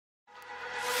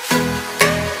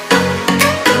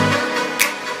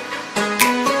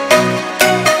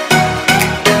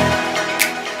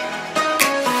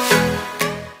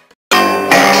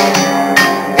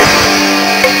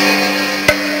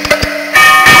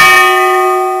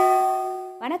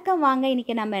வணக்கம் வாங்க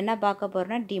இன்னைக்கு நம்ம என்ன பார்க்க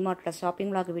போறோம்னா D-Mart ஷாப்பிங்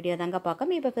vlog வீடியோ தாங்க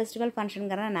பார்க்கோம். இப்போ ஃபெஸ்டிவல்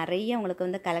ஃபங்க்ஷன்ங்கற நிறைய உங்களுக்கு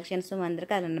வந்து கலெக்ஷன்ஸும்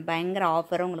வந்திருக்கு. அதுல பயங்கர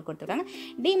ஆஃபரும் உங்களுக்கு கொடுத்திருக்காங்க.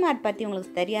 D-Mart பத்தி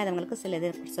உங்களுக்கு தெரியாதவங்களுக்கு சில இது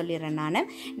சொல்லிறேன் நான்.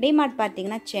 D-Mart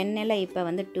பாத்தீங்கன்னா சென்னையில இப்போ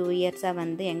வந்து 2 இயர்ஸா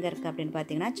வந்து எங்க இருக்கு அப்படினு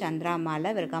பாத்தீங்கன்னா சந்திரா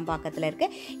மால்ல விருகம்பாக்கத்துல இருக்கு.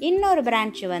 இன்னொரு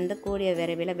பிரான்ச் வந்து கூடிய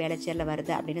விரைவில் வேளச்சேரில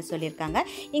வருது அப்படினு சொல்லிருக்காங்க.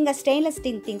 இங்க ஸ்டெயின்லெஸ்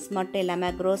ஸ்டீல் திங்ஸ் மட்டும்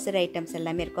இல்லாம grocery ஐட்டம்ஸ்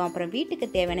எல்லாமே இருக்கும். அப்புறம் வீட்டுக்கு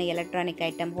தேவையான எலக்ட்ரானிக்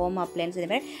ஐட்டம், ஹோம் அப்ளையன்ஸ்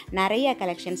இந்த மாதிரி நிறைய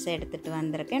கலெக்ஷன்ஸ் எடுத்துட்டு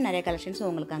வந்திருக்கேன். நிறைய கலெக்ஷன்ஸ்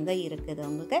உங்களுக்கு அங்கே இருக்குது.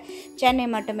 உங்களுக்கு சென்னை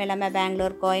மட்டும் இல்லாமல்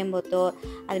பெங்களூர், கோயம்புத்தூர்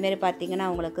அதுமாரி பார்த்தீங்கன்னா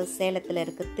உங்களுக்கு சேலத்தில்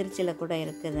இருக்குது, திருச்சியில் கூட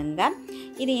இருக்குதுங்க.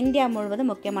 இது இந்தியா முழுவதும்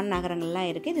முக்கியமான நகரங்கள்லாம்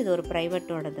இருக்குது. இது ஒரு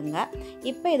ப்ரைவேட்டோடதுங்க.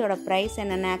 இப்போ இதோட ப்ரைஸ்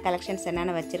என்னென்ன, கலெக்ஷன்ஸ்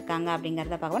என்னென்ன வச்சுருக்காங்க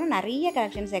அப்படிங்கிறத பார்க்கணும். நிறைய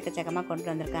கலெக்ஷன்ஸ் எக்கச்சக்கமாக கொண்டு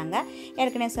வந்திருக்காங்க.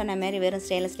 ஏற்கனவே சொன்ன மாதிரி வெறும்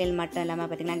ஸ்டெயின்லெஸ் ஸ்டீல் மட்டும்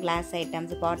இல்லாமல் பார்த்தீங்கன்னா கிளாஸ்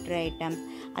ஐட்டம்ஸ், பாட்ரு ஐட்டம்ஸ்,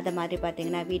 அது மாதிரி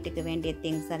பார்த்தீங்கன்னா வீட்டுக்கு வேண்டிய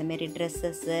திங்ஸ், அதுமாரி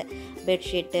ட்ரெஸ்ஸஸ்ஸு,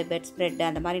 பெட்ஷீட்டு, பெட் ஸ்ப்ரெட்டு,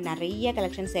 அந்த மாதிரி நிறைய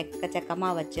கலெக்ஷன்ஸ்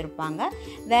எக்கச்சக்கமாக வச்சுருப்பாங்க.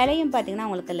 விலையும் பார்த்தீங்கன்னா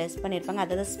உங்களுக்கு லெஸ் பண்ணியிருப்பாங்க.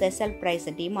 அதாவது ஸ்பெஷல் ப்ரைஸ்,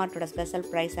 D-Martோட ஸ்பெஷல்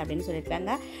ப்ரைஸ் அப்படின்னு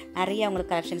சொல்லியிருப்பாங்க. நிறைய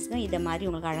உங்களுக்கு கலெக்ஷன்ஸுக்கும் இதை மாதிரி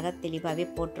உங்களுக்கு அழகாக தெளிவாகவே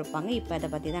போட்டிருப்பாங்க. இப்போ அதை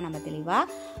பற்றி தான் நம்ம தெளிவாக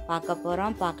பார்க்க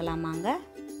போகிறோம். பார்க்கலாமாங்க.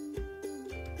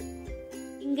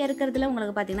 இங்கே இருக்கிறதுல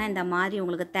உங்களுக்கு பார்த்தீங்கன்னா இந்த மாதிரி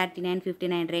உங்களுக்கு 39,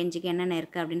 59 ரேஞ்சுக்கு என்னென்ன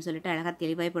இருக்குது அப்படின்னு சொல்லிட்டு அழகாக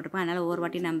தெளிவாக போட்டிருப்போம். அதனால் ஒரு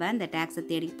வாட்டி நம்ம இந்த டேக்ஸை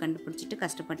தேடி கண்டுபிடிச்சிட்டு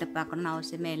கஷ்டப்பட்டு பார்க்கணும்னு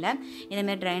அவசியமே இல்லை.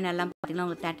 இதேமாதிரி ட்ரைன் எல்லாம் பார்த்தீங்கன்னா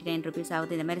உங்களுக்கு 39 ருபீஸ்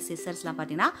ஆகுது. இந்தமாதிரி சிசர்ஸ்லாம்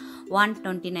பார்த்தீங்கன்னா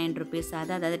 129 ருபீஸ்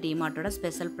ஆகுது. அதாவது D-Martோட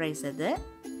ஸ்பெஷல் ப்ரைஸ் அது.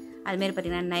 அதுமாரி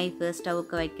பார்த்திங்கன்னா நைஃபு,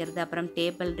 ஸ்டவ்வுக்கு வைக்கிறது, அப்புறம்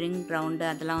டேபிள், ரிங், ரவுண்டு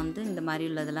அதெல்லாம் வந்து இந்த மாதிரி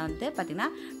உள்ளதெல்லாம் வந்து பார்த்திங்கன்னா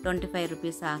 25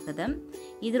 ருபீஸ் ஆகுது.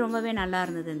 இது ரொம்பவே நல்லா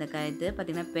இருந்தது. இந்த இது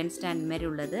பார்த்திங்கன்னா பென் ஸ்டாண்ட் மாரி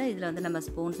உள்ளது. இதில் வந்து நம்ம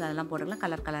ஸ்பூன்ஸ் அதெல்லாம் போட்டுக்கலாம்.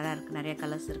 கலர் கலராக இருக்குது, நிறைய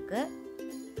கலர்ஸ் இருக்குது.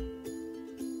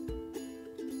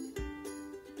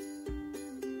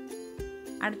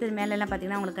 அடுத்தது மேலெல்லாம்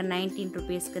பார்த்திங்கன்னா உங்களுக்கு 19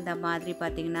 ருபீஸ்க்கு இந்த மாதிரி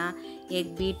பார்த்திங்கன்னா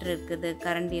எக் பீட்ரு இருக்குது,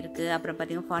 கரண்டி இருக்குது. அப்புறம்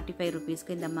பார்த்திங்கன்னா 45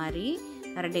 ருபீஸ்க்கு இந்த மாதிரி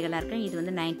கரண்டிகளாக இருக்குது. இது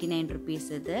வந்து 99 ருபீஸ்.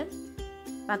 இது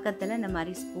பக்கத்தில் இந்த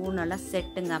மாதிரி ஸ்பூனெல்லாம்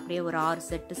செட்டுங்க, அப்படியே ஒரு 6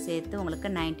 செட்டு சேர்த்து உங்களுக்கு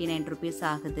 99 ருபீஸ்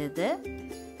ஆகுது. இது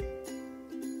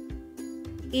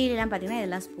கீழெல்லாம் பார்த்திங்கன்னா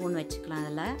இதெல்லாம் ஸ்பூன் வச்சுக்கலாம்.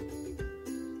 அதில்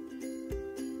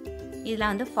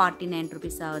இதெல்லாம் வந்து 49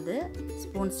 ருபீஸ் ஆகுது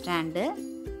ஸ்பூன் ஸ்டாண்டு.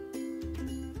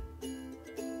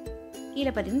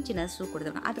 கீழே பார்த்தீங்கன்னா சின்ன ஷூ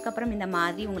கொடுத்துருக்காங்க. அதுக்கப்புறம் இந்த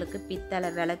மாதிரி உங்களுக்கு பித்தளை,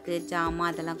 விளக்கு, ஜாமான்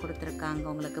அதெல்லாம் கொடுத்துருக்காங்க.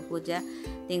 உங்களுக்கு பூஜை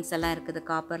திங்ஸ் எல்லாம் இருக்குது,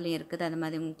 காப்பர்லேயும் இருக்குது. அது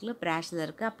மாதிரி உங்களுக்கு ப்ராஷில்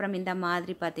இருக்குது. அப்புறம் இந்த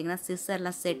மாதிரி பார்த்தீங்கன்னா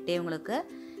சிசர்லாம் செட்டே உங்களுக்கு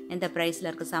இந்த ப்ரைஸில்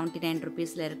இருக்குது, 79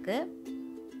 ருபீஸில் இருக்குது.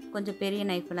 கொஞ்சம் பெரிய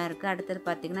நைஃபெல்லாம் இருக்குது. அடுத்தது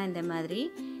பார்த்திங்கன்னா இந்த மாதிரி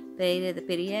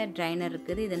பெரிய ட்ரைனர்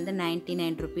இருக்குது. இது வந்து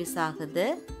 99 ருபீஸ் ஆகுது.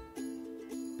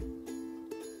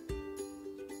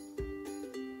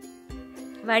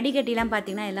 வடிகட்டிலாம்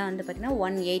பார்த்திங்கன்னா எல்லாம் வந்து பார்த்திங்கன்னா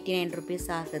 189 ருபீஸ்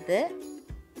ஆகுது.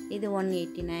 இது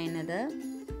 189. அது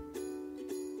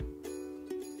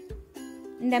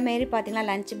இந்தமாரி பார்த்திங்கன்னா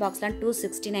லஞ்ச் பாக்ஸ்லாம்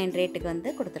 269 ரேட்டுக்கு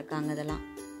வந்து கொடுத்துருக்காங்க. இதெல்லாம்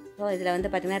ஸோ இதில் வந்து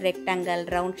பார்த்திங்கன்னா ரெக்டாங்கல்,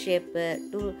 ரவுண்ட் ஷேப்பு,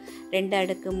 2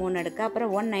 அடுக்கு, 3 அடுக்கு,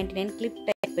 அப்புறம் 199 கிளிப்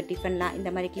டைப் டிஃபன்லாம் இந்த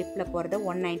மாதிரி கிளிப்பில் போகிறது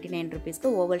 199 ருபீஸ்க்கு.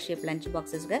 ஓவல் ஷேப் லஞ்ச்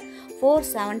பாக்ஸஸ்க்கு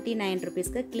 479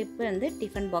 ருபீஸ்க்கு. கிளிப்பு வந்து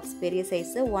டிஃபன் பாக்ஸ் பெரிய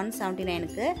சைஸு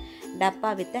 179க்கு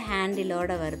டப்பா வித்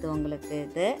ஹேண்டிலோடு வருது உங்களுக்கு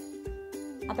இது.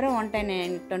 அப்புறம்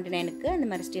 129க்கு இந்த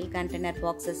மாதிரி ஸ்டீல் கண்டெய்னர்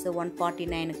பாக்ஸஸ்,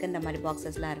 149க்கு இந்த மாதிரி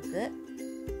பாக்ஸஸ்லாம் இருக்குது.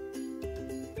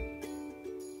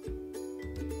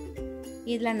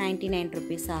 இதில் 99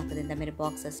 ருபீஸ் ஆகுது இந்த மாதிரி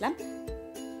பாக்ஸஸ்லாம்.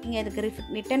 நீங்கள் இதுக்கு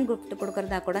ரிட்டன் கிஃப்ட்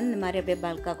கொடுக்குறதா கூட இந்த மாதிரி அப்படியே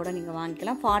பல்காக கூட நீங்கள்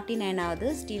வாங்கிக்கலாம். 49 ஆகுது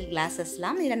ஸ்டீல்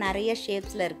கிளாஸஸ்லாம். இதில் நிறைய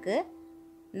ஷேப்ஸில் இருக்குது.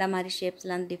 இந்த மாதிரி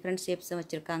ஷேப்ஸ்லாம் டிஃப்ரெண்ட் ஷேப்ஸும்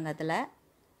வச்சுருக்காங்க அதில்.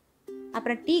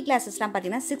 அப்புறம் டீ கிளாஸஸ்லாம்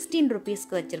பார்த்திங்கன்னா 16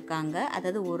 ருபீஸ்க்கு வச்சுருக்காங்க.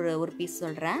 அதாவது ஒரு பீஸ்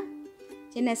சொல்கிறேன்.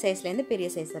 சின்ன சைஸ்லேருந்து பெரிய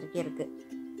சைஸ் வரைக்கும் இருக்குது.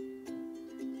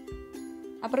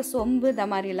 அப்புறம் சொம்பு இந்த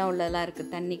மாதிரிலாம் உள்ளதெல்லாம்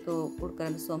இருக்குது. தண்ணிக்கு கொடுக்குற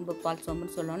அந்த சொம்பு, பால்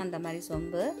சொம்புன்னு சொல்லுவோம், அந்த மாதிரி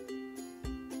சொம்பு.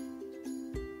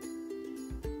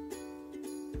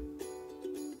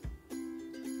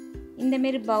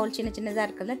 இந்தமாரி பவுல் சின்ன சின்னதாக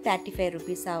இருக்கிறதுல 35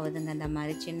 ருபீஸ் ஆகுதுங்க. அந்த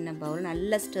மாதிரி சின்ன பவுல்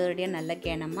நல்ல ஸ்டர்டியாக, நல்ல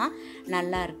கேனமாக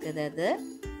நல்லா இருக்குது அது.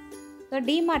 ஸோ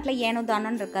D-Martல ஏனோ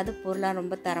தானோன்னு இருக்காது, பொருளாக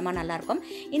ரொம்ப தரமாக நல்லாயிருக்கும்.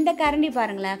 இந்த கரண்டி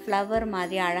பாருங்களேன், ஃப்ளவர்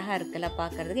மாதிரி அழகாக இருக்குல்ல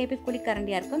பார்க்குறதுக்கு. எப்படி குழி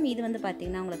கரண்டியாக இருக்கும். இது வந்து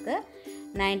பார்த்திங்கன்னா உங்களுக்கு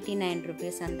 99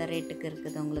 ருபீஸ் அந்த ரேட்டுக்கு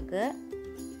இருக்குது உங்களுக்கு.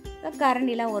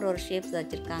 கரண்டிலாம் ஒரு ஷேப்ஸ்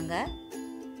வச்சுருக்காங்க.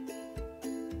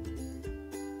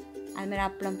 அதுமாதிரி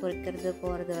அப்பளம் பொரிக்கிறது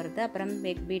போகிறது வருது. அப்புறம்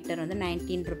எக் பீட்டர் வந்து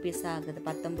 19 ருபீஸ் ஆகுது,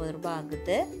 19 ரூபா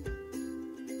ஆகுது.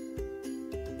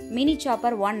 மினி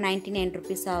சாப்பர் 199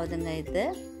 ருபீஸ் ஆகுதுங்க. இது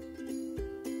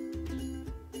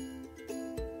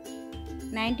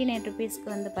 99 ருபீஸ்க்கு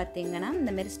வந்து பார்த்திங்கன்னா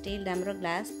இந்தமாரி steel tumbler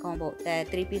class combo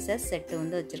 3 pieces set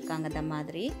வந்து வச்சுருக்காங்க. இந்த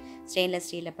மாதிரி ஸ்டெயின்லெஸ்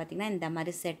ஸ்டீலில் பார்த்திங்கன்னா இந்த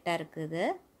மாதிரி செட்டாக இருக்குது.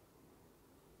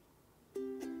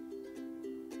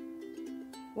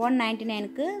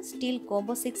 199க்கு ஸ்டீல்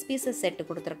கோம்போ 6 பீசஸ் செட்டு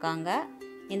கொடுத்துருக்காங்க.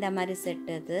 இந்த மாதிரி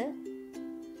செட்டு இது.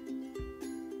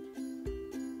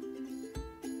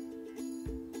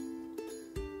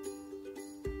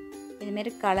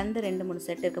 இதுமாரி கலந்து 2-3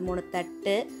 செட் இருக்குது. 3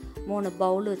 தட்டு 3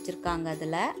 பவுல் வச்சுருக்காங்க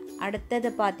அதில். அடுத்தது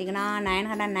பார்த்திங்கன்னா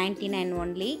 999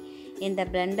 ஒன்லி. இந்த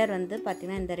பிளெண்டர் வந்து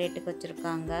பார்த்திங்கன்னா இந்த ரேட்டுக்கு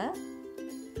வச்சுருக்காங்க.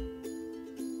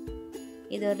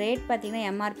 இது ரேட் பார்த்திங்கன்னா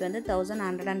எம்ஆர்பி வந்து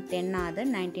 1110 ஆகுது.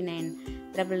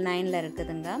 99,999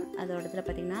 இருக்குதுங்க. அதோட இடத்துல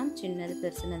பார்த்திங்கன்னா சின்னது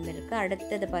பெருசுன்னு இருக்குது.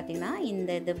 அடுத்தது பார்த்திங்கன்னா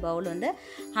இது பவுல் வந்து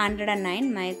 109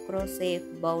 மைக்ரோ சேஃப்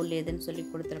பவுல் எதுன்னு சொல்லி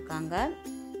கொடுத்துருக்காங்க.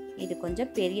 இது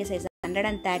கொஞ்சம் பெரிய சைஸ்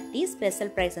 130.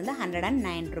 ஸ்பெஷல் ப்ரைஸ் வந்து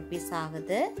 109 ருபீஸ்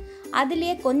ஆகுது.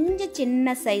 அதுலேயே கொஞ்சம்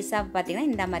சின்ன சைஸாக பார்த்திங்கன்னா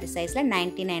இந்த மாதிரி சைஸில்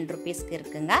 99 ருபீஸ்க்கு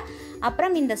இருக்குங்க.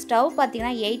 அப்புறம் இந்த ஸ்டவ்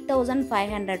பார்த்திங்கன்னா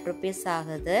 8500 ருபீஸ்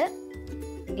ஆகுது.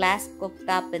 Class cook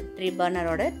top 3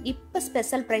 பர்னரோட. இப்போ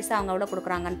ஸ்பெஷல் ப்ரைஸ் அவங்க எவ்வளோ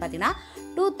கொடுக்குறாங்கன்னு பார்த்தீங்கன்னா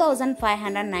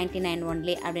 2599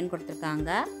 ஒன்லி அப்படின்னு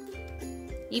கொடுத்துருக்காங்க.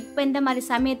 இப்போ இந்த மாதிரி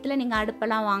சமயத்தில் நீங்கள்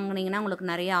அடுப்பெல்லாம் வாங்கினீங்கன்னா உங்களுக்கு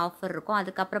நிறைய ஆஃபர் இருக்கும்.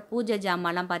 அதுக்கப்புறம் பூஜை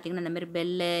ஜாமான்லாம் பார்த்தீங்கன்னா இந்தமாரி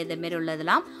பெல்லு இதுமாரி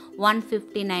உள்ளதெல்லாம்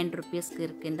 159 ருபீஸ்க்கு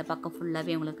இருக்குது. இந்த பக்கம்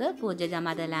ஃபுல்லாகவே உங்களுக்கு பூஜை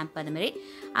ஜாமான் அது லேம்ப் அதுமாரி.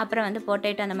 அப்புறம் வந்து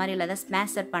பொட்டேட்டோ அந்த மாதிரி உள்ளதை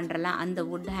ஸ்மேஷர் பண்ணுறலாம் அந்த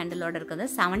வுட் ஹேண்டிலோடு இருக்கிறது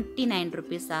 79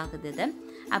 ருபீஸ் ஆகுது இது.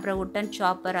 அப்புறம் உட்டன்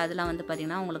சாப்பர் அதெல்லாம் வந்து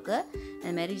பார்த்திங்கன்னா உங்களுக்கு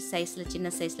இதுமாரி சைஸில் சின்ன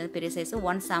சைஸில் பெரிய சைஸு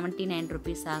 179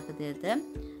 ருபீஸ் ஆகுது இது.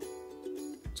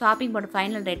 சாப்பிங் போர்டு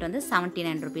ஃபைனல் ரேட் வந்து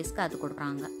 79 ருபீஸ்க்கு அது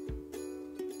கொடுக்குறாங்க.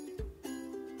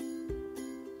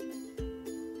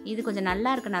 இது கொஞ்சம் நல்லா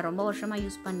இருக்குது. நான் ரொம்ப வருஷமாக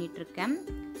யூஸ் பண்ணிகிட்ருக்கேன்.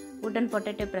 உட்டன்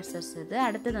பொட்டேட்டோ ப்ரெஷர்ஸ் இது.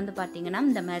 அடுத்தது வந்து பார்த்திங்கன்னா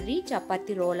இந்த மாதிரி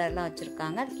சப்பாத்தி ரோலர்லாம்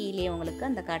வச்சுருக்காங்க. அது கீழே உங்களுக்கு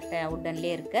அந்த கட்டை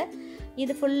உட்டன்லேயே இருக்குது.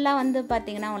 இது ஃபுல்லாக வந்து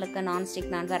பார்த்திங்கன்னா உங்களுக்கு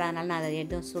நான்ஸ்டிக் நான் வரனால நான் அதை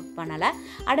எதுவும் சூட் பண்ணலை.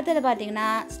 அடுத்தது பார்த்திங்கன்னா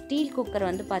ஸ்டீல் குக்கர்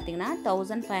வந்து பார்த்திங்கன்னா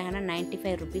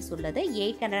 1595 ருபீஸ் உள்ளது.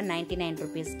 899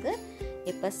 ருபீஸ்க்கு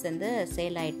இப்போ வந்து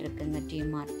சேல் ஆகிட்டுருக்குங்க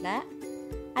D-Martல.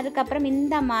 அதுக்கப்புறம்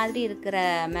இந்த மாதிரி இருக்கிற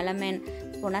மெலமேன்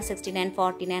போனால் 69,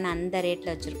 49 அந்த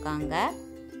ரேட்டில் வச்சுருக்காங்க.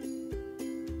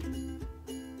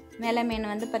 மெலமேன்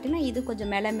வந்து பார்த்திங்கன்னா இது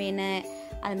கொஞ்சம் மெலமேனு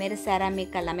அதுமாரி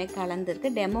செராமிக் எல்லாமே கலந்துருக்கு.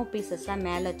 டெமோ பீசஸ்லாம்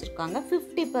மேலே வச்சுருக்காங்க.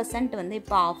 50% வந்து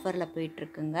இப்போ ஆஃபரில்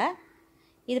போயிட்டுருக்குங்க.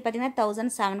 இது பார்த்திங்கன்னா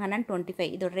 1725.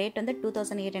 இதோட ரேட் வந்து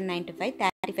 2895.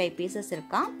 35 பீசஸ்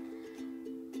இருக்கான்.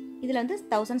 இதில் வந்து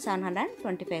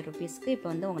 1725 ருபீஸ்க்கு இப்போ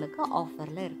வந்து உங்களுக்கு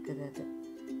ஆஃபரில் இருக்குது. அது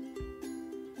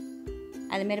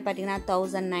அதுமாரி பார்த்திங்கன்னா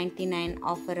 1099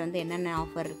 ஆஃபர் வந்து என்னென்ன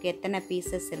ஆஃபர் இருக்குது, எத்தனை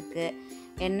பீசஸ் இருக்குது,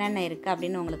 என்னென்ன இருக்குது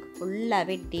அப்படின்னு உங்களுக்கு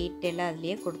ஃபுல்லாகவே டீட்டெயிலாக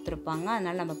அதுலேயே கொடுத்துருப்பாங்க.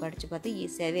 அதனால் நம்ம படித்து பார்த்து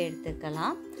ஈஸியாகவே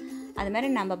எடுத்துக்கலாம். அதுமாதிரி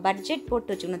நம்ம பட்ஜெட்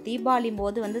போட்டு வச்சுக்கணும். தீபாவளி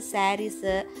போது வந்து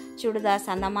சாரீஸு சுடிதார்ஸ்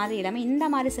அந்த மாதிரி இல்லாமல் இந்த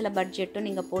மாதிரி சில பட்ஜெட்டும்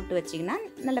நீங்கள் போட்டு வச்சிங்கன்னா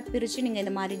நல்லா பிரித்து நீங்கள்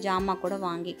இந்த மாதிரி ஜாமா கூட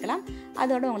வாங்கிக்கலாம்.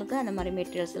 அதோடு உங்களுக்கு அந்த மாதிரி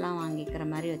மெட்டீரியல்ஸ்லாம் வாங்கிக்கிற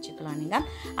மாதிரி வச்சுக்கலாம் நீங்கள்.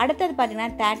 அடுத்தது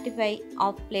பார்த்திங்கன்னா 35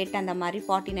 ஆஃப் பிளேட் அந்த மாதிரி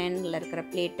 49ல் இருக்கிற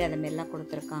பிளேட்டு அதுமாரிலாம்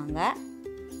கொடுத்துருக்காங்க.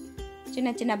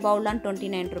 சின்ன சின்ன பவுல்லாம்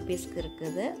 29 ருபீஸ்க்கு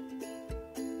இருக்குது.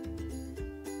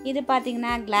 இது பார்த்திங்கன்னா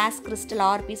கிளாஸ் கிறிஸ்டல்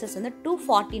 6 பீசஸ் வந்து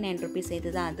 249 ருபீஸ்.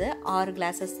 இதுதான் அது 6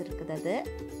 கிளாஸஸ் இருக்குது. அது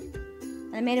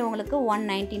அதுமாரி உங்களுக்கு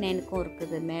 199க்கும்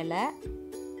இருக்குது. மேலே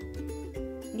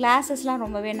கிளாஸஸ்லாம்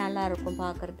ரொம்பவே நல்லாயிருக்கும்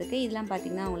பார்க்குறதுக்கு. இதெல்லாம்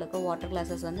பார்த்திங்கன்னா உங்களுக்கு வாட்டர்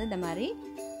கிளாஸஸ் வந்து இந்த மாதிரி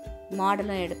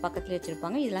மாடலும் பக்கத்தில்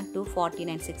வச்சுருப்பாங்க. இதெல்லாம்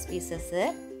 249 6 பீசஸ்ஸு.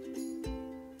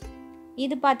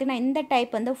 இது பார்த்திங்கன்னா இந்த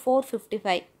டைப் வந்து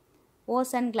 455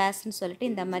 ஓசன் கிளாஸ்ன்னு சொல்லிட்டு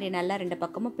இந்த மாதிரி நல்லா 2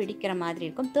 பக்கமும் பிடிக்கிற மாதிரி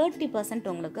இருக்கும். 30%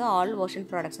 உங்களுக்கு ஆல் ஓஷன்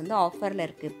ப்ராடக்ட்ஸ் வந்து ஆஃபரில்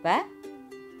இருக்குது.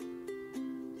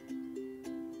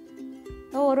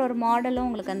 இப்போ ஒரு மாடலும்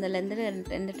உங்களுக்கு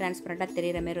அதுலேருந்து டிரான்ஸ்பரண்ட்டாக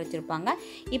தெரிகிற மாதிரி வச்சுருப்பாங்க.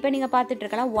 இப்போ நீங்கள் பார்த்துட்டு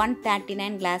இருக்கலாம்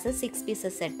 139 கிளாஸஸ் 6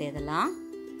 பீசஸ் செட். இதெல்லாம்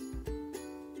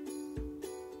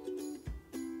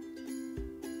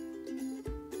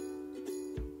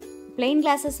பிளெயின்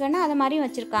கிளாஸஸ் வேணால் அது மாதிரியும்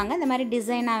வச்சுருக்காங்க. இந்த மாதிரி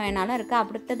டிசைனாக வேணாலும் இருக்குது.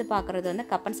 அடுத்தது பார்க்குறது வந்து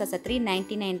கப்பன் சாசர்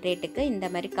 399 ரேட்டுக்கு இந்த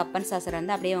மாதிரி கப்பன் சாசர்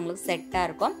வந்து அப்படியே உங்களுக்கு செட்டாக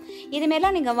இருக்கும்.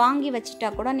 இதுமாரிலாம் நீங்கள் வாங்கி வச்சுட்டா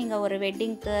கூட நீங்கள் ஒரு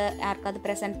வெட்டிங்க்கு யாருக்காவது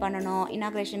ப்ரெசென்ட் பண்ணணும்,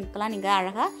 இனாக்ரேஷனுக்குலாம் நீங்கள்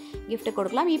அழகாக கிஃப்ட்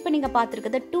கொடுக்கலாம். இப்போ நீங்கள்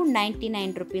பார்த்துருக்குது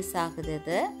 299 ருபீஸ் ஆகுது.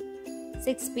 இது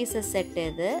 6 பீசஸ் செட்டு.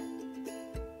 இது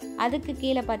அதுக்கு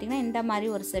கீழே பார்த்தீங்கன்னா இந்த மாதிரி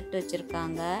ஒரு செட்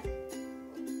வச்சுருக்காங்க.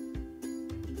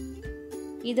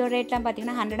 இதோட ரேட்லாம்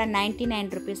பார்த்தீங்கன்னா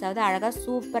 199 ருபீஸ் ஆகுது. அழகாக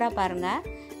சூப்பராக பாருங்கள்.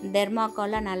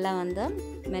 தெர்மாக்கோலாம் நல்லா வந்து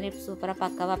இதுமாரி சூப்பராக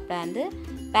பக்காவாக வந்து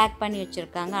பேக் பண்ணி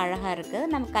வச்சுருக்காங்க. அழகாக இருக்குது.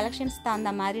 நம்ம கலெக்ஷன்ஸ்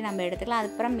தகுந்த மாதிரி நம்ம எடுத்துக்கலாம்.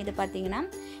 அதுக்கப்புறம் இது பார்த்திங்கன்னா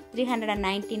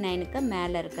 399க்கு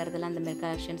மேலே இருக்கிறதுலாம் அந்தமாரி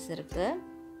கலெக்ஷன்ஸ் இருக்குது.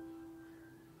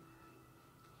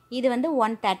 இது வந்து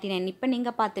 139. இப்போ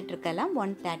நீங்கள் பார்த்துட்ருக்கலாம்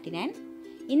 139.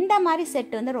 இந்த மாதிரி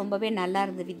செட் வந்து ரொம்பவே நல்லா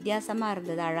இருந்தது. வித்தியாசமாக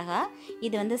இருந்தது. அழகாக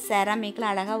இது வந்து செராமிக்கில்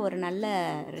அழகாக ஒரு நல்ல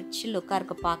ரிச் லுக்காக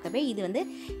இருக்குது பார்க்கவே. இது வந்து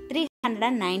 3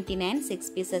 199 6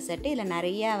 பீசஸ் செட்டு. இதில்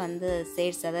நிறையா வந்து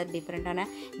ஷேட்ஸ், அதாவது டிஃப்ரெண்ட்டான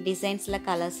டிசைன்ஸில்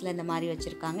கலர்ஸில் இந்த மாதிரி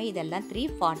வச்சுருக்காங்க. இதெல்லாம்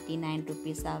 349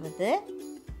 ருபீஸ் ஆகுது.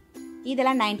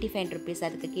 இதெல்லாம் 95 ருபீஸ்.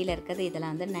 அதுக்கு கீழே இருக்கிறது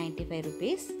இதெல்லாம் வந்து 95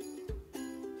 ருபீஸ்.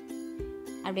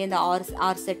 அப்படியே இந்த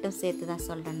ஆர் செட்டும் சேர்த்து தான்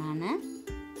சொல்கிறேன் நான்.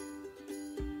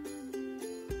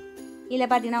 இதில்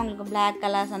பார்த்தீங்கன்னா உங்களுக்கு பிளாக்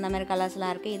கலர்ஸ் அந்த மாதிரி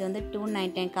கலர்ஸ்லாம் இருக்குது. இது வந்து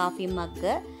 299 காஃபி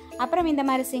மக்கு. அப்புறம் இந்த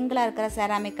மாதிரி சிங்கிளாக இருக்கிற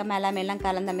செராமிக்கு எல்லாம்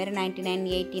கலந்த மாதிரி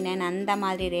 99 89 அந்த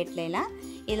மாதிரி ரேட்லாம்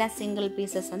இதெல்லாம் சிங்கிள்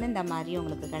பீசஸ் வந்து இந்த மாதிரி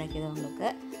உங்களுக்கு கிடைக்கிது. உங்களுக்கு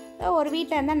ஒரு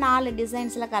வீட்டில் இருந்தால் 4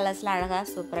 டிசைன்ஸில் கலர்ஸ்லாம் அழகாக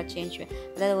சூப்பராக சேஞ்ச்,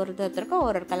 அதாவது ஒருத்தருக்கும்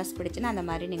ஒரு கலர்ஸ் பிடிச்சுன்னா அந்த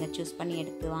மாதிரி நீங்கள் சூஸ் பண்ணி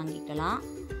எடுத்து வாங்கிக்கலாம்.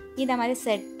 இந்த மாதிரி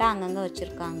செட்டாக அங்கங்கே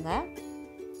வச்சுருக்காங்க.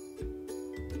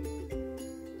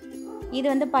 இது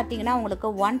வந்து பார்த்தீங்கன்னா உங்களுக்கு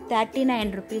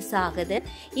 139 ருபீஸ் ஆகுது.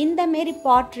 இந்தமாரி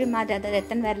பாட்ரி மாதிரி, அதாவது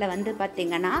எத்தன்வேரில் வந்து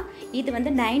பார்த்தீங்கன்னா இது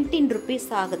வந்து 19 ருபீஸ்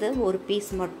ஆகுது ஒரு பீஸ்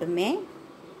மட்டுமே.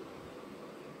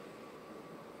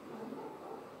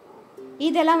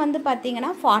 இதெல்லாம் வந்து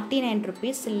பார்த்தீங்கன்னா 49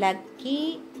 ருபீஸ். லக்கி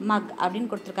மக்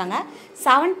அப்படின்னு கொடுத்துருக்காங்க.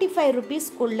 75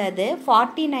 ருபீஸ்க்குள்ளது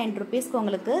 49 ருபீஸ்க்கு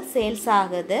உங்களுக்கு சேல்ஸ்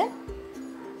ஆகுது.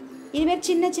 இதுமாரி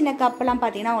சின்ன சின்ன கப்பெல்லாம்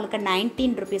பார்த்தீங்கன்னா உங்களுக்கு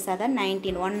 19 ருபீஸ், அதான்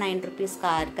 19 ருபீஸ்க்கா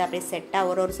இருக்குது. அப்படியே செட்டாக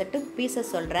ஒரு செட்டு பீஸஸ்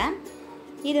சொல்கிறேன்.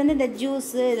 இது வந்து இந்த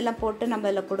ஜூஸு இதெல்லாம் போட்டு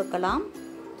நம்ம இதில் கொடுக்கலாம்.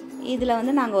 இதில்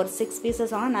வந்து நாங்கள் ஒரு 6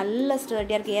 பீசஸ் வாங்கினோம். நல்ல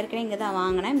ஸ்டர்டியாக இருக்குது. ஏற்கனவே இங்கே தான்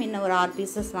வாங்கினேன். முன்ன ஒரு 6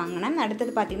 பீசஸ் வாங்கினேன்.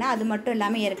 அடுத்தது பார்த்திங்கன்னா அது மட்டும்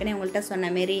இல்லாமல் ஏற்கனவே உங்கள்கிட்ட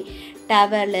சொன்ன மாரி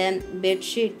டவலு,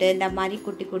 பெட்ஷீட்டு, இந்த மாதிரி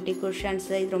குட்டி குட்டி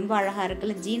குஷன்ஸு, இது ரொம்ப அழகாக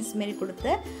இருக்குல்ல, ஜீன்ஸ் மாரி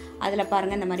கொடுத்து அதில்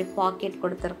பாருங்கள் இந்த மாதிரி பாக்கெட்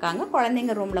கொடுத்துருக்காங்க.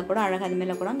 குழந்தைங்க ரூமில் கூட அழகாக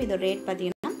அதுமாரி கூட. இதோட ரேட்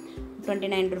பார்த்திங்கன்னா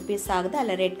 29 ருபீஸ் ஆகுது.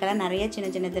 அதில் ரெட் கலர் நிறைய சின்ன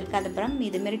சின்னது இருக்குது. அதுக்கப்புறம்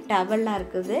இதுமாரி டவல்லாம்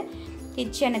இருக்குது.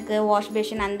 கிச்சனுக்கு வாஷ்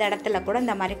பேஷன் அந்த இடத்துல கூட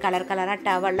இந்த மாதிரி கலர் கலராக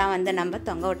டவல்லாம் வந்து நம்ம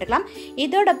தொங்க விட்டுக்கலாம்.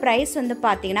 இதோட ப்ரைஸ் வந்து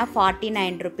பார்த்தீங்கன்னா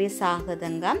 49 ருபீஸ்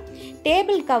ஆகுதுங்க.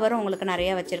 டேபிள் கவரும் உங்களுக்கு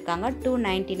நிறைய வச்சுருக்காங்க.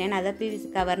 299, அதை பிவிசி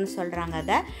கவர்னு சொல்கிறாங்க.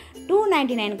 அதை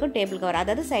 299க்கு டேபிள் கவர்,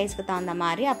 அதாவது சைஸ்க்கு தகுந்த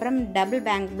மாதிரி. அப்புறம் டபுள்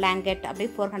பிளாங்கெட் அப்படி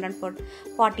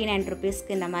 449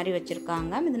 ருபீஸ்க்கு இந்த மாதிரி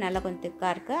வச்சுருக்காங்க. இது நல்லா கொஞ்சம்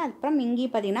திக்காக இருக்குது. அப்புறம் இங்கே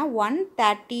பார்த்தீங்கன்னா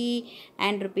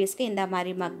 139 ருபீஸ்க்கு இந்த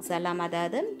மாதிரி மக்ஸ் எல்லாம்,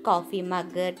 அதாவது காஃபி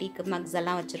மக்கு, டீக்கு மக்ஸ்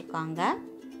எல்லாம் வச்சுருக்காங்க.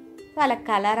 அதில்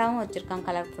கலராகவும் வச்சுருக்காங்க,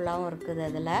 கலர்ஃபுல்லாகவும் இருக்குது.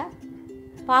 அதில்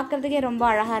பார்க்குறதுக்கே ரொம்ப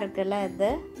அழகாக இருக்குல்ல இது.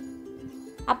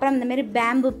 அப்புறம் இந்தமாரி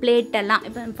பேம்பு பிளேட்டெல்லாம்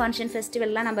இப்போ ஃபங்க்ஷன்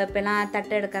ஃபெஸ்டிவல்லாம் நம்ம இப்போலாம்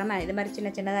தட்டு எடுக்கிற மாதிரி இது மாதிரி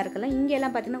சின்ன சின்னதாக இருக்குல்ல,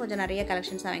 இங்கெல்லாம் பார்த்திங்கன்னா கொஞ்சம் நிறைய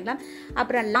கலெக்ஷன்ஸ் வாங்கிக்கலாம்.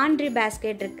 அப்புறம் லாண்ட்ரி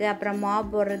பேஸ்கெட் இருக்குது. அப்புறம்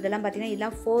மாப் போடுறதுலாம் பார்த்திங்கன்னா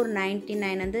இதெல்லாம்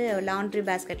 499 வந்து லாண்ட்ரி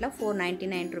பேஸ்கெட்டில்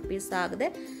 499 ருபீஸ் ஆகுது.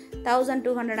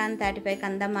 1235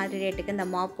 அந்த மாதிரி ரேட்டுக்கு இந்த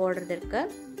மாப் போடுறது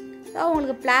இருக்குது.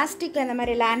 உங்களுக்கு பிளாஸ்டிக்கில் இந்த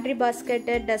மாதிரி laundry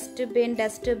basket, dustbin,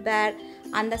 dust bad,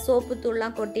 அந்த சோப்பு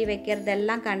தூள்லாம் கொட்டி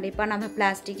வைக்கிறதெல்லாம் கண்டிப்பாக நம்ம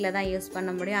பிளாஸ்டிக்கில் தான் யூஸ் பண்ண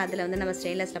முடியும். அதில் வந்து நம்ம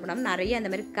ஸ்டெயின்லெஸ்ஸில் பண்ணாமல் நிறைய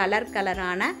இந்த மாதிரி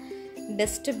கலரான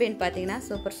டஸ்ட்பின் பார்த்திங்கன்னா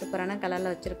சூப்பரான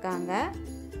கலரில் வச்சுருக்காங்க.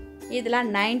 இதெல்லாம்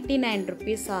 99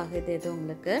 ருபீஸ் ஆகுது. இது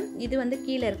உங்களுக்கு இது வந்து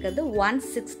கீழே இருக்கிறது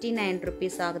 169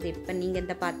 ருபீஸ் ஆகுது. இப்போ நீங்கள்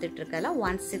இந்த பார்த்துட்டு இருக்கிறதுல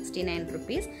 169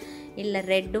 ருபீஸ். இல்லை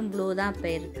ரெட்டும் ப்ளூ தான் இப்போ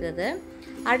இருக்குது.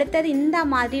 அடுத்தது இந்த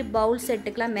மாதிரி பவுல்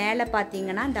செட்டுக்கெலாம் மேலே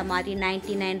பார்த்தீங்கன்னா இந்த மாதிரி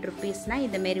 99 ருபீஸ்னால்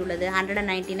இதுமாரி உள்ளது.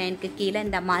 199க்கு கீழே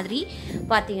இந்த மாதிரி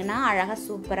பார்த்தீங்கன்னா அழகாக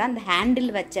சூப்பராக அந்த ஹேண்டில்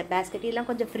வச்ச பேஸ்கெட்,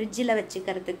 இதெல்லாம் கொஞ்சம் ஃப்ரிட்ஜில்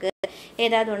வச்சுக்கிறதுக்கு,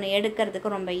 ஏதாவது ஒன்று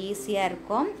எடுக்கிறதுக்கு ரொம்ப ஈஸியாக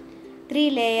இருக்கும். 3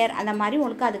 லேயர் அந்த மாதிரி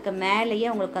உங்களுக்கு அதுக்கு மேலேயே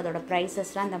உங்களுக்கு அதோட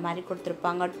ப்ரைஸஸ்லாம் அந்த மாதிரி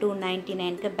கொடுத்துருப்பாங்க.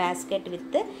 299க்கு பேஸ்கெட்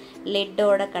வித்து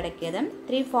லெட்டோட கிடைக்கிது.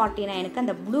 349க்கு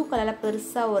அந்த ப்ளூ கலரில்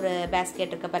பெருசாக ஒரு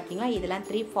பேஸ்கெட் இருக்குது பார்த்தீங்களா, இதெல்லாம்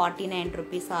 349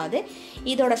 ருபீஸ் ஆகுது.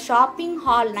 இதோட ஷாப்பிங்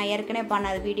ஹால் நான் ஏற்கனவே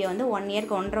பண்ண வீடியோ வந்து 1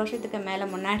 இயர்க்கு 1.5 வருஷத்துக்கு மேலே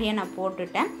முன்னாடியே நான்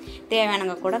போட்டுட்டேன்.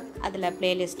 தேவையானவங்க கூட அதில்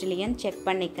ப்ளேலிஸ்ட்லேயும் செக்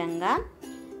பண்ணிக்கோங்க.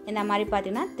 இந்த மாதிரி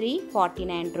பார்த்தீங்கன்னா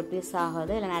 349 ருபீஸ்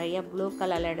ஆகுது. இதில் நிறைய ப்ளூ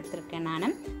கலரில் எடுத்திருக்கேன்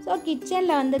நான். ஸோ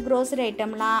கிச்சனில் வந்து க்ரோசரி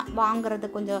ஐட்டம்லாம் வாங்குறது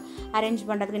கொஞ்சம் அரேஞ்ச்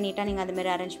பண்ணுறதுக்கு நீட்டாக நீங்கள் அதுமாரி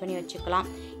அரேஞ்ச் பண்ணி வச்சுக்கலாம்.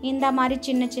 இந்த மாதிரி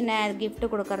சின்ன சின்ன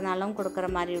கிஃப்ட்டு கொடுக்குறதுனாலும் கொடுக்குற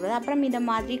மாதிரி இருக்குது. அப்புறம் இந்த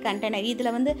மாதிரி கண்டெய்னர்,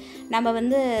 இதில் வந்து நம்ம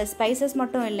வந்து ஸ்பைசஸ்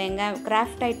மட்டும் இல்லைங்க,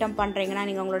 கிராஃப்ட் ஐட்டம் பண்ணுறீங்கன்னா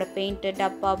நீங்கள் உங்களோட பெயிண்ட்டு,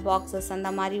 டப்பா, பாக்ஸஸ்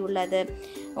அந்த மாதிரி உள்ளது,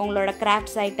 உங்களோட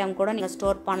கிராஃப்ட்ஸ் ஐட்டம் கூட நீங்கள்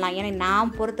ஸ்டோர் பண்ணலாம். ஏன்னா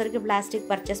நான் பொறுத்த வரைக்கும் பிளாஸ்டிக்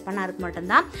பர்ச்சேஸ் பண்ண அதுக்கு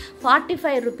மட்டும்தான்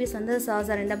 45 ருபீஸ் வந்து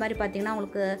சாசர். இந்த மாதிரி பார்த்தீங்கன்னா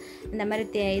உங்களுக்கு இந்த மாதிரி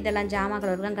இதெல்லாம் ஜாமான்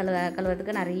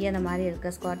கழுவுறதுக்கு நிறைய இந்த மாதிரி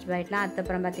இருக்குது ஸ்காட்ச் ப்ரைட்லாம்.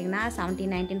 அதுக்கப்புறம் பார்த்தீங்கன்னா 17,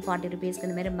 19, 40 ருபீஸ்க்கு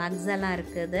இந்த மாதிரி மக்ஸ் எல்லாம்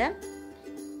இருக்குது.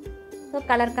 ஸோ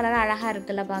கலராக அழகாக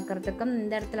இருக்குல்ல பார்க்குறதுக்கும்.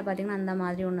 இந்த இடத்துல பார்த்திங்கன்னா அந்த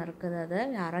மாதிரி ஒன்று இருக்குது. அது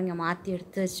யாரும் இங்கே மாற்றி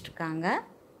எடுத்து வச்சுருக்காங்க.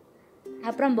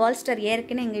 அப்புறம் பால்ஸ்டர்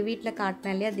ஏற்கனவே எங்கள் வீட்டில்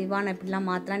காட்டினேன் இல்லையா, திவான் எப்படிலாம்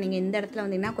மாற்றலாம். நீங்கள் இந்த இடத்துல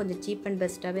வந்தீங்கன்னா கொஞ்சம் சீப் அண்ட்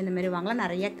பெஸ்ட்டாகவே இந்தமாரி வாங்கலாம்.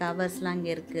 நிறைய கவர்ஸ்லாம்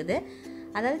இங்கே இருக்குது.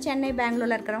 அதாவது சென்னை,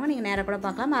 பெங்களூரில் இருக்கிறவங்க நீங்கள் நேராக கூட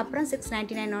பார்க்கலாம். அப்புறம்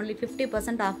 699 only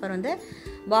 50% ஆஃபர் வந்து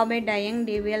பாம்பே டையிங்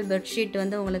டிவிஎல் பெட்ஷீட்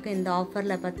வந்து உங்களுக்கு இந்த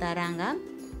ஆஃபரில் இப்போ தராங்க.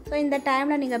 ஸோ இந்த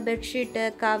டைமில் நீங்கள் பெட்ஷீட்டு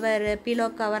கவரு பிலோ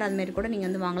கவர் அதுமாரி கூட நீங்கள்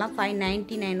வந்து வாங்கலாம்.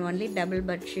 599 ஒன்லி டபுள்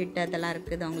பெட்ஷீட் அதெல்லாம்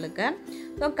இருக்குது உங்களுக்கு.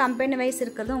 ஸோ கம்பெனி வைஸ்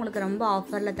இருக்கிறது உங்களுக்கு ரொம்ப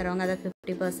ஆஃபரில் தருவாங்க. அதாவது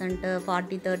 50%,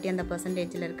 40, 30 அந்த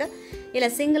பர்சன்டேஜில் இருக்குது. இல்லை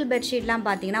சிங்கிள் பெட்ஷீட்லாம்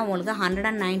பார்த்தீங்கன்னா உங்களுக்கு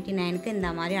 199க்கு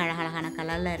இந்த மாதிரி அழகழகான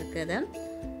கலரில் இருக்குது.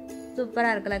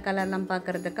 சூப்பராக இருக்கிற கலர்லாம்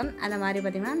பார்க்குறதுக்கு. அந்த மாதிரி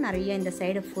பார்த்திங்கன்னா நிறைய இந்த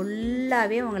சைடு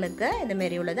ஃபுல்லாகவே உங்களுக்கு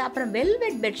இதுமாரி உள்ளது. அப்புறம்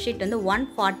வெல்வெட் பெட்ஷீட் வந்து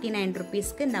 149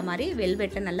 ருபீஸ்க்கு இந்த மாதிரி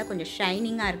வெல்வெட்டு நல்லா கொஞ்சம்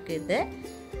ஷைனிங்காக இருக்குது.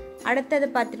 அடுத்தது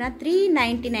பார்த்தீங்கன்னா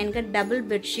 399க்கு டபுள்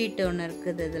பெட்ஷீட் ஒன்று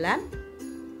இருக்குது. இதில்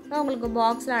உங்களுக்கு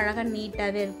பாக்ஸில் அழகாக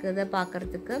நீட்டாகவே இருக்குது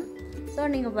பார்க்குறதுக்கு. ஸோ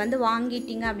நீங்கள் வந்து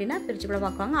வாங்கிட்டீங்க அப்படின்னா பிரித்து கூட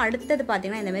பார்க்குவாங்க. அடுத்தது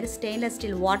பார்த்தீங்கன்னா இந்தமாரி ஸ்டெயின்லெஸ்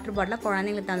ஸ்டீல் வாட்டர் பாட்டில்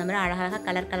குழந்தைங்களுக்கு தகுந்த மாதிரி அழகாக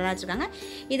கலராக வச்சுருக்காங்க.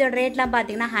 இதோட ரேட்லாம்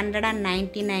பார்த்தீங்கன்னா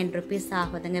 199 ருபீஸ்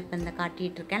ஆகுதுங்க. இப்போ இந்த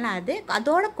காட்டிகிட்டு இருக்கேன்.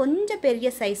 அதோட கொஞ்சம்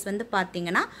பெரிய சைஸ் வந்து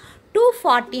பார்த்தீங்கன்னா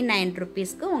 249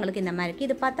 ருபீஸ்க்கு உங்களுக்கு இந்த மாதிரி இருக்குது.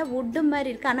 இது பார்த்தா வுட்டு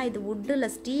மாதிரி இருக்குது. ஆனால் இது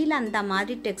வுட்டில் ஸ்டீல் அந்த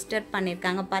மாதிரி டெக்ஸ்டர்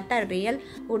பண்ணியிருக்காங்க. பார்த்தா ரியல்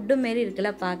வுட்டு மாரி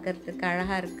இருக்குல்ல, பார்க்குறதுக்கு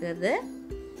அழகாக இருக்குது.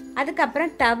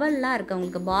 அதுக்கப்புறம் டவல்லாம் இருக்குது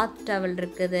உங்களுக்கு. பாத் டவல்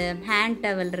இருக்குது, ஹேண்ட்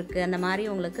டவல் இருக்குது. அந்த மாதிரி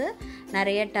உங்களுக்கு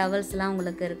நிறைய டவல்ஸ்லாம்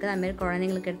உங்களுக்கு இருக்குது. அதுமாரி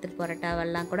குழந்தைங்களுக்கு எடுத்துகிட்டு போகிற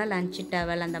டவல்லாம் கூட லஞ்சு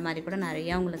டவல் அந்த மாதிரி கூட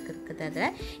நிறையா உங்களுக்கு இருக்குது. அது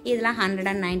இதெல்லாம்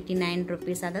 199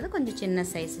 ருபீஸ். அதாவது கொஞ்சம் சின்ன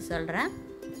சைஸு சொல்கிறேன்.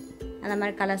 அந்த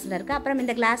மாதிரி கலர்ஸில் இருக்குது. அப்புறம்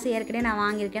இந்த கிளாஸ் ஏற்கனவே நான்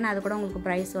வாங்கியிருக்கேன். அது கூட உங்களுக்கு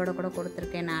ப்ரைஸோடு கூட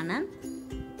கொடுத்துருக்கேன் நான்.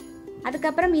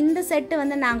 அதுக்கப்புறம் இந்த செட்டு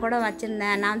வந்து நான் கூட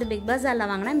வச்சுருந்தேன். நான் வந்து பிக் பஸாரில்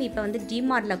வாங்கினேன். இப்போ வந்து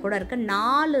D-Martல கூட இருக்குது.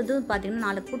 4 இது பார்த்திங்கன்னா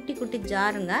 4 குட்டி குட்டி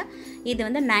ஜாருங்க. இது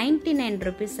வந்து 99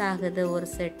 ருபீஸ் ஆகுது ஒரு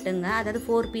செட்டுங்க. அதாவது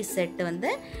 4 பீஸ் செட்டு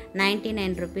வந்து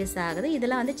 99 ருபீஸ் ஆகுது.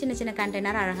 இதில் வந்து சின்ன சின்ன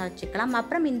கண்டெய்னர் அழகாக வச்சுக்கலாம்.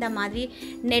 அப்புறம் இந்த மாதிரி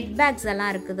நெட் பேக்ஸ்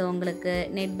எல்லாம் இருக்குது உங்களுக்கு.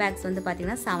 நெட் பேக்ஸ் வந்து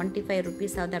பார்த்திங்கன்னா 75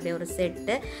 ருபீஸ் ஆகுது அப்படியே ஒரு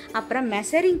செட்டு. அப்புறம்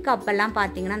மெஷரிங் கப்பெல்லாம்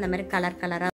பார்த்திங்கன்னா அந்த மாதிரி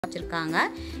கலராக வச்சுருக்காங்க.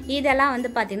 இதெல்லாம் வந்து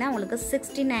பார்த்திங்கன்னா உங்களுக்கு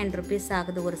 69 ருபீஸ்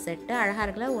ஆகுது ஒரு செட்டு. அழகாக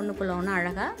இருக்குல்ல, ஒன்றுக்குள்ள ஒன்று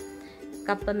அழகாக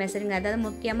கப்பு மெஷரிங். அதாவது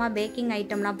முக்கியமாக பேக்கிங்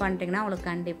ஐட்டம்லாம் பண்ணுறீங்கன்னா உங்களுக்கு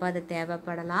கண்டிப்பாக அது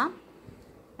தேவைப்படலாம்.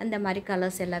 அந்த மாதிரி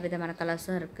கலர்ஸ் எல்லா விதமான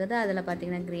கலர்ஸும் இருக்குது. அதில்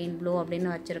பார்த்திங்கன்னா க்ரீன் ப்ளூ அப்படின்னு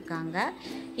வச்சுருக்காங்க.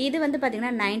 இது வந்து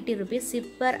பார்த்திங்கன்னா 90 ருபீஸ்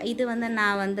சிப்பர். இது வந்து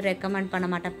நான் வந்து ரெக்கமெண்ட் பண்ண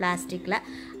மாட்டேன் பிளாஸ்டிக்கில்.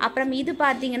 அப்புறம் இது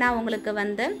பார்த்திங்கன்னா உங்களுக்கு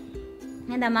வந்து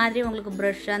இந்த மாதிரி உங்களுக்கு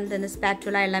ப்ரஷ் இந்த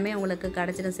ஸ்பேச்சுலா எல்லாமே உங்களுக்கு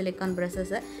கிடச்சிடும். சிலிக்கான்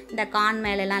ப்ரஷஸ் இந்த கான்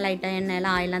மேலெல்லாம் லைட்டாக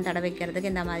எண்ணெயெல்லாம் ஆயிலாம் தடவை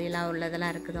வைக்கிறதுக்கு இந்த மாதிரிலாம்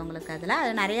உள்ளதெல்லாம் இருக்குது உங்களுக்கு. அதில்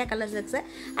அது நிறையா கலர்ஸ் இருக்குது.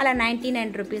 அதில்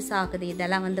 99 ருபீஸ் ஆகுது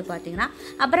இதெல்லாம் வந்து பார்த்திங்கன்னா.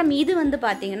 அப்புறம் இது வந்து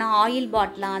பார்த்திங்கன்னா ஆயில்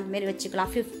பாட்டிலாம் அந்தமாரி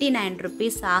வச்சுக்கலாம். 59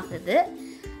 ருபீஸ் ஆகுது.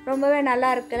 ரொம்பவே நல்லா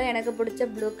இருக்குல்ல. எனக்கு பிடிச்ச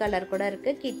ப்ளூ கலர் கூட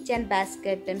இருக்குது. கிச்சன்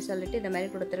பேஸ்கெட்டுன்னு சொல்லிட்டு இந்த மாதிரி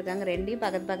கொடுத்துருக்காங்க. ரெண்டையும்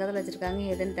பக்கத்தில் வச்சுருக்காங்க.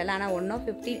 எதுன்னு தெரியல. ஆனால் ஒன்றும்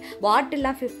 50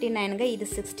 பாட்டிலாம் 59ங்க. இது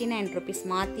 69 ருபீஸ்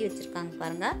மாற்றி வச்சுருக்காங்க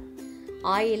பாருங்கள்.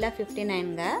 ஆயிலாக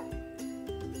 59ங்க.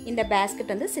 இந்த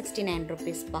பேஸ்கெட் வந்து 69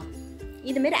 ருபீஸ்ப்பா.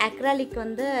 இதுமாரி அக்ராலிக்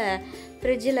வந்து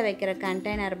ஃப்ரிட்ஜில் வைக்கிற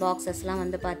கண்டெய்னர் பாக்ஸஸ்லாம்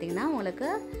வந்து பார்த்திங்கன்னா உங்களுக்கு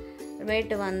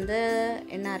ரேட்டு வந்து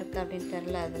என்ன இருக்குது அப்படின்னு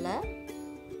தெரில அதில்.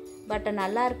 பட்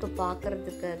நல்லா இருக்குது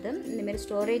பார்க்குறதுக்கு. அது இந்தமாரி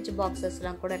ஸ்டோரேஜ்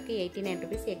பாக்ஸஸ்லாம் கூட இருக்குது. 89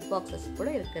 ருபீஸ். எக் பாக்ஸஸ் கூட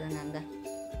இருக்குதுங்க அங்கே.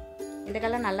 இந்த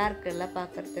கலர் நல்லா இருக்குல்ல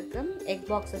பார்க்குறதுக்கு. எக்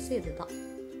பாக்ஸஸ் இது தான்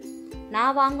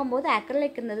நான் வாங்கும்போது.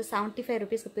 அக்ரலிக் இருந்தது 75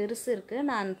 ருபீஸ்க்கு பெருசு இருக்குது.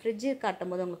 நான் ஃப்ரிட்ஜு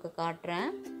காட்டும் போது உங்களுக்கு காட்டுறேன்.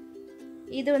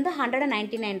 இது வந்து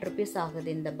 199 ருபீஸ் ஆகுது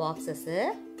இந்த பாக்ஸஸ்ஸு.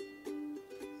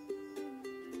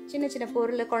 சின்ன சின்ன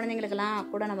பொருள்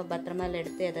குழந்தைங்களுக்கெல்லாம் கூட நம்ம பத்திரமா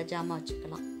எடுத்து எதாவது ஜாமான்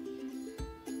வச்சுக்கலாம்.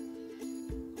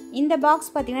 இந்த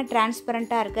பாக்ஸ் பார்த்திங்கன்னா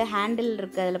டிரான்ஸ்பரண்ட்டாக இருக்குது. ஹேண்டில்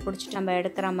இருக்குது. அதில் பிடிச்சிட்டு நம்ம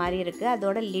எடுக்கிற மாதிரி இருக்குது.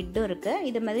 அதோட லிட்டும் இருக்குது.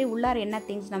 இது மாதிரி உள்ளார என்ன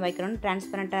திங்ஸ் நம்ம வைக்கிறோம்னு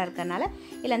டிரான்ஸ்பரண்ட்டாக இருக்கிறனால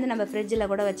இதில் வந்து நம்ம ஃப்ரிட்ஜில்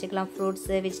கூட வச்சுக்கலாம்.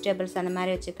 ஃப்ரூட்ஸு வெஜிடபிள்ஸ் அந்த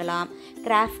மாதிரி வச்சுக்கலாம்.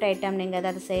 கிராஃப்ட் ஐட்டம் நீங்கள்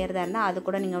ஏதாவது செய்கிறதா இருந்தால் அது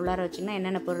கூட நீங்கள் உள்ளார வச்சிங்கன்னா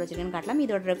என்னென்ன பொருள் வச்சுக்கணும்னு காட்டலாம்.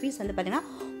 இதோட ருபீஸ் வந்து பார்த்திங்கன்னா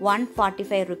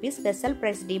 145 ருபீஸ். ஸ்பெஷல்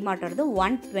ப்ரைஸ் D-Mart வருது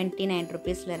 129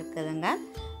 ருபீஸில் இருக்குதுங்க.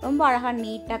 ரொம்ப அழகாக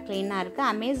நீட்டாக க்ளீனாக இருக்குது.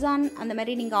 அமேசான் அந்த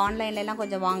மாதிரி நீங்கள் ஆன்லைன்லலாம்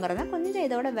கொஞ்சம் வாங்குறதா கொஞ்சம்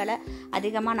இதோட விலை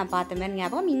அதிகமாக நான் பார்த்த மாதிரி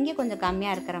ஞாபகம். இங்கே கொஞ்சம்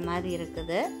கம்மியாக இருக்கிற மாதிரி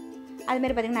இருக்குது.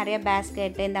 அதுமாரி பார்த்திங்கன்னா நிறைய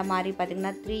பேஸ்கெட்டு இந்த மாதிரி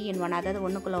பார்த்திங்கன்னா 3 in 1 அதாவது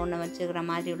ஒன்றுக்குள்ளே ஒன்று வச்சுக்கிற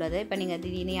மாதிரி உள்ளது. இப்போ நீங்கள்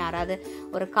திடீர்னு யாராவது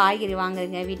ஒரு காய்கறி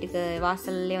வாங்குறீங்க வீட்டுக்கு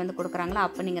வாசல்லே வந்து கொடுக்குறாங்களா,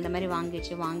 அப்போ நீங்கள் இந்த மாதிரி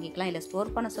வாங்கிக்கலாம். இல்லை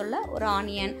ஸ்டோர் பண்ண சொல்ல ஒரு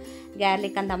ஆனியன்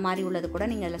கேர்லிக் அந்த மாதிரி உள்ளது கூட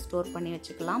நீங்கள் இதில் ஸ்டோர் பண்ணி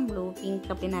வச்சுக்கலாம். ப்ளூ பிங்க்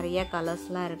அப்படி நிறைய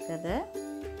கலர்ஸ்லாம் இருக்குது.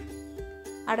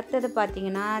 அடுத்தது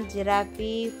பார்த்திங்கன்னா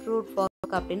ஜிராஃபி ஃப்ரூட்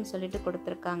ஃபாக் அப்படின்னு சொல்லிட்டு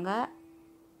கொடுத்துருக்காங்க.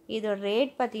 இதோட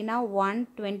ரேட் பார்த்திங்கன்னா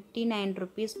 129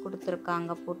 ருபீஸ்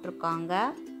கொடுத்துருக்காங்க போட்டிருக்காங்க.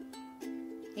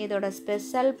 இதோட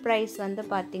ஸ்பெஷல் ப்ரைஸ் வந்து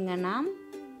பார்த்திங்கன்னா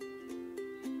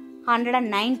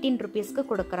 119 ருபீஸ்க்கு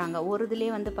கொடுக்குறாங்க. ஒரு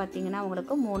இதுலேயே வந்து பார்த்திங்கன்னா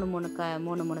உங்களுக்கு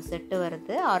 3 செட்டு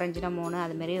வருது. ஆரஞ்சுனா 3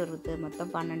 அதுமாரி ஒரு இது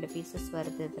மொத்தம் 12 பீசஸ்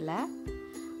வருது இதில்.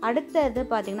 அடுத்தது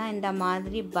பார்த்திங்கன்னா இந்த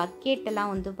மாதிரி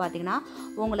பக்கெட்டெல்லாம் வந்து பார்த்திங்கன்னா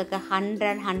உங்களுக்கு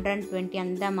 100, 120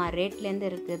 அந்த மாதிரி ரேட்லேருந்து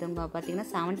இருக்குதுங்க. பார்த்திங்கன்னா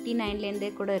 79லேருந்தே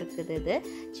கூட இருக்குது. இது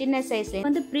சின்ன சைஸ்லேயே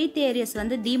வந்து ப்ரீத்தி ஏரியஸ்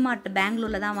வந்து D-Mart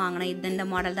பெங்களூரில் தான் வாங்கினேன். இந்த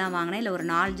மாடல் தான் வாங்கினேன். இல்லை ஒரு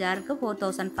 4 ஜாருக்கு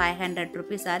 4500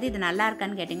 rupees ஆகுது. இது நல்லா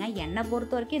இருக்கான்னு கேட்டிங்க. என்னை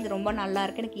பொறுத்த வரைக்கும் இது ரொம்ப நல்லா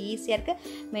இருக்குது. எனக்கு ஈஸியாக இருக்குது.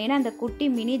 மெயினாக அந்த குட்டி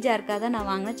மினி ஜாருக்காக தான் நான்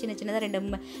வாங்கினேன். சின்னதாக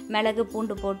 2 மிளகு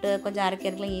பூண்டு போட்டு கொஞ்சம்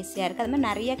அரைக்கிறதுலாம் ஈஸியாக இருக்குது. அது மாதிரி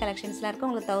நிறைய கலெக்ஷன்ஸ்லாம் இருக்குது.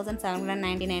 உங்களுக்கு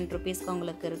 1799 rupeesக்கு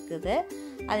உங்களுக்கு இருக்குது.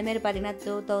 அதுமாரி பார்த்திங்கன்னா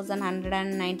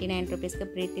 2199 rupeesக்கு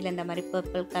ப்ரீத்தியில் இந்த மாதிரி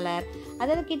பர்பிள் கலர்,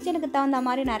 அதாவது கிச்சனுக்கு தகுந்த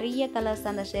மாதிரி நிறைய கலர்ஸ்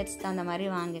அந்த ஷேட்ஸ் தகுந்த மாதிரி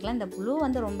வாங்கிக்கலாம். இந்த ப்ளூ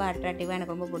வந்து ரொம்ப அட்ராக்டிவாக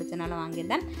எனக்கு ரொம்ப பிடிச்சனால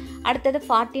வாங்கியிருந்தேன். அடுத்தது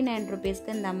 49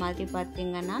 rupeesக்கு இந்த மாதிரி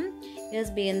பார்த்திங்கன்னா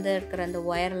யூஎஸ்பி இருக்கிற அந்த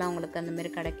ஒயர்லாம் உங்களுக்கு அந்த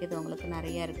மாதிரி கிடைக்கிது. உங்களுக்கு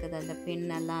நிறைய இருக்குது. அந்த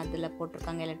பின்னெல்லாம் அதில்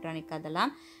போட்டிருக்காங்க எலக்ட்ரானிக்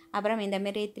அதெல்லாம். அப்புறம்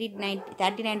இந்தமாரி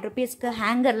 39 rupeesக்கு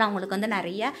ஹேங்கர்லாம் உங்களுக்கு வந்து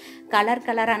நிறைய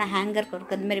கலரான ஹேங்கர்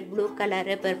இருக்குது. அதுமாரி ப்ளூ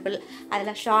கலரு பர்பிள்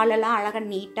அதில் ஷாலெல்லாம் அழகாக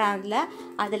நீட்டாக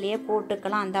அதிலே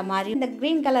போட்டுக்கலாம். அந்த மாதிரி இந்த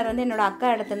க்ரீன் கலர் வந்து என்னோடய அக்கா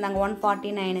எடுத்திருந்தாங்க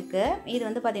 149க்கு. இது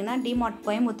வந்து பார்த்திங்கன்னா D-Mart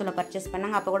கோயம்புத்தூரில் பர்ச்சேஸ்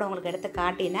பண்ணாங்க. அப்போ கூட உங்களுக்கு எடுத்து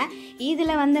காட்டினேன்.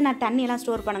 இதில் வந்து நான் தண்ணியெல்லாம்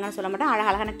ஸ்டோர் பண்ணுங்கன்னு சொல்ல மாட்டேன்.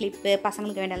 அழகான கிளிப்பு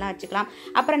பசங்களுக்கு வேண்டியெல்லாம் வச்சுக்கலாம்.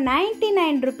 அப்புறம்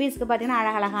 99 rupeesக்கு பார்த்திங்கன்னா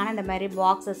அழகான இந்த மாதிரி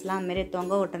பாக்ஸஸ்லாம் அதுமாரி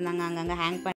தொங்க விட்டுருந்தாங்க. அங்கங்கே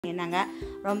ஹேங் பண்ணியிருந்தாங்க.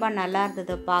 ரொம்ப நல்லா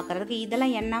இருந்தது பார்க்குறதுக்கு.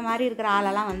 இதெல்லாம் என்ன மாதிரி இருக்கிற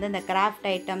ஆளெல்லாம் வந்து இந்த கிராஃப்ட்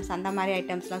ஐட்டம்ஸ் அந்த மாதிரி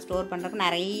ஐட்டம்ஸ்லாம் ஸ்டோர் பண்ணுறதுக்கு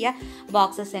நிறைய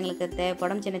பாக்ஸஸ் எங்களுக்கு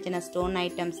தேவைப்படும். சின்ன ஸ்டோன்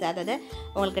ஐட்டம்ஸ், அதாவது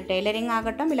உங்களுக்கு டெய்லரிங்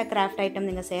ஆகட்டும் இல்லை கிராஃப்ட் ஐட்டம்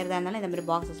நீங்கள் செய்கிறதா இருந்தாலும் இந்த மாதிரி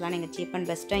பாக்ஸஸ்லாம் நீங்கள் சீப் அண்ட்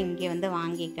பெஸ்ட்டாக இங்கே வந்து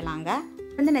வாங்கிக்கலாங்க.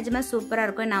 வந்து நிஜமாக சூப்பராக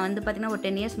இருக்கும். நான் வந்து பார்த்திங்கன்னா ஒரு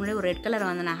 10 years முன்னாடி ஒரு ரெட் கலர்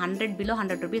வந்து நான் 100 below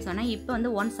 100 rupees சொன்னேன். இப்போ வந்து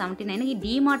 179.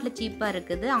 D-Martல சீப்பாக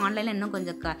இருக்குது. ஆன்லைனில் இன்னும்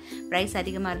கொஞ்சம் ப்ரைஸ்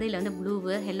அதிகமாக இருக்குது. இல்லை வந்து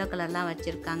ப்ளூவு எல்லோ கலர்லாம்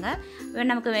வச்சுருக்காங்க.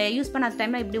 நமக்கு யூஸ் பண்ணாத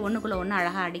டைமில் இப்படி ஒன்றுக்குள்ளே ஒன்று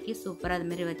அழகாக அடுக்கி சூப்பராக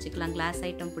அதுமாரி வச்சுக்கலாம். கிளாஸ்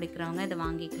ஐட்டம் பிடிக்கிறவங்க இதை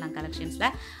வாங்கிக்கலாம் கலெக்ஷன்ஸில்.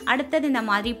 அடுத்தது இந்த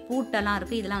மாதிரி பூட்டெல்லாம்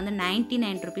இருக்குது. இதெல்லாம் வந்து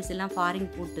 99 rupees எல்லாம்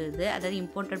ஃபாரின் பூட்டு. இது அதாவது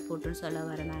இம்போர்ட்டட் பூட்டுன்னு சொல்ல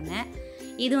வரேன் நான்.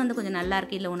 இது வந்து கொஞ்சம்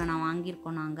நல்லாயிருக்கு. இல்லை ஒன்று நான்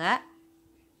வாங்கியிருக்கோம் நாங்கள்.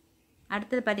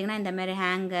 அடுத்தது பார்த்திங்கன்னா இந்த மாதிரி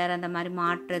ஹேங்கர் அந்த மாதிரி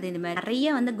மாட்டுறது, இந்த மாதிரி நிறைய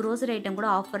வந்து க்ரோசரி ஐட்டம் கூட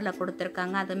ஆஃபரில்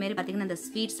கொடுத்துருக்காங்க. அதுமாரி பார்த்திங்கன்னா இந்த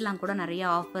ஸ்வீட்ஸ்லாம் கூட நிறைய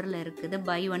ஆஃபரில் இருக்குது.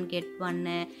 buy 1 get 1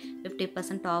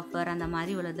 50% ஆஃபர் அந்த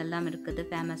மாதிரி உள்ளதெல்லாம் இருக்குது.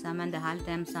 ஃபேமஸான இந்த ஹால்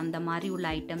டைம்ஸ் அந்த மாதிரி உள்ள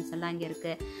ஐட்டம்ஸ் எல்லாம் இங்கே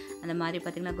இருக்குது. அந்த மாதிரி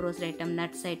பார்த்திங்கன்னா க்ரோசரி ஐட்டம்,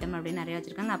 நட்ஸ் ஐட்டம் அப்படின்னு நிறைய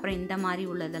வச்சுருக்காங்க. அப்புறம் இந்த மாதிரி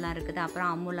உள்ளதெல்லாம் இருக்குது.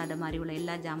 அப்புறம் அமுல் அது மாதிரி உள்ள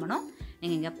எல்லா ஜாமானும்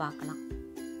நீங்கள் இங்கே பார்க்கலாம்.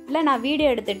 இல்லை நான் வீடியோ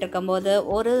எடுத்துகிட்டு இருக்கும்போது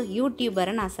ஒரு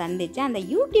யூடியூபரை நான் சந்தித்தேன். அந்த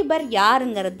யூடியூபர்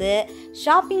யாருங்கிறது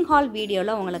ஷாப்பிங் ஹால்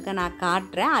வீடியோவில் உங்களுக்கு நான்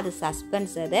காட்டுறேன். அது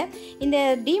சஸ்பென்ஸ். அது இந்த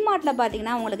D-Martல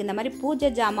பார்த்திங்கன்னா உங்களுக்கு இந்த மாதிரி பூஜை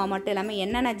ஜாமான் மட்டும் இல்லாமல்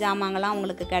என்னென்ன ஜாமான்லாம்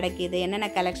உங்களுக்கு கிடைக்கிது, என்னென்ன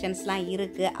கலெக்ஷன்ஸ்லாம்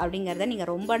இருக்குது அப்படிங்கிறத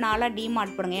நீங்கள் ரொம்ப நாளாக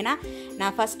D-Mart போடுங்க. ஏன்னா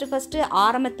நான் ஃபஸ்ட்டு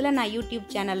ஆரம்பத்தில் நான் யூடியூப்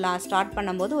சேனலில் ஸ்டார்ட்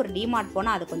பண்ணும்போது ஒரு D-Mart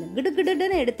போனால் அது கொஞ்சம்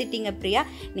கிடுகிடுன்னு எடுத்துட்டிங்க பிரியா,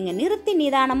 நீங்கள் நிறுத்தி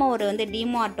நிதானமாக ஒரு வந்து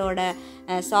D-Martோட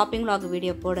ஷாப்பிங் vlog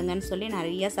வீடியோ போடுங்கன்னு சொல்லி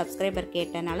நிறைய சப்ஸ்கிரைபர்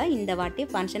கேட்டனால இந்த வாட்டி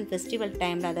ஃபங்க்ஷன் ஃபெஸ்டிவல்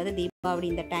டைமில், அதாவது தீபாவளி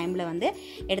இந்த டைமில் வந்து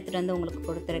எடுத்துகிட்டு வந்து உங்களுக்கு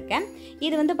கொடுத்துருக்கேன்.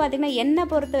 இது வந்து பார்த்திங்கன்னா என்னை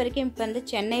பொறுத்த வரைக்கும் இப்போ வந்து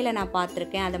சென்னையில் நான்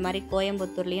பார்த்துருக்கேன். அது மாதிரி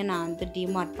கோயம்புத்தூர்லேயும் நான் வந்து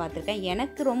D-Mart பார்த்துருக்கேன்.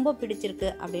 எனக்கு ரொம்ப பிடிச்சிருக்கு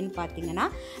அப்படின்னு பார்த்தீங்கன்னா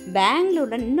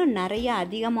பெங்களூரில் இன்னும் நிறைய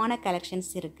அதிகமான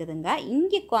கலெக்ஷன்ஸ் இருக்குதுங்க.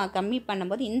 இங்கே கம்மி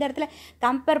பண்ணும்போது இந்த இடத்துல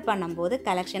கம்பேர் பண்ணும்போது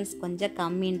கலெக்ஷன்ஸ் கொஞ்சம்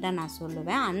கம்மின்னு தான் நான்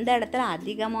சொல்லுவேன். அந்த இடத்துல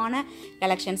அதிகமான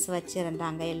கலெக்ஷன்ஸ்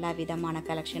வச்சுருந்தாங்க. எல்லா விதமான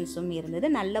கலெக்ஷன்ஸும் இருந்தது.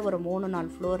 நல்ல ஒரு 3-4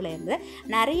 ஃப்ளோரில் இருந்தது.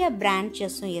 நிறைய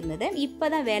பிரான்ச்சஸும் இருந்தது. இப்போ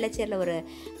தான் வேளச்சேரியில் ஒரு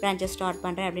பிரான்ச்சஸ் ஸ்டார்ட்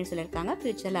பண்ணுறேன் அப்படின்னு சொல்லியிருக்காங்க.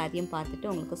 ஃப்யூச்சரில் அதையும்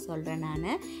பார்த்துட்டு உங்களுக்கு சொல்கிறேன். நான்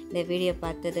இந்த வீடியோ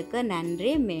பார்த்ததுக்கு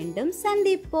நன்றி. மீண்டும்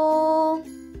சந்திப்போம்.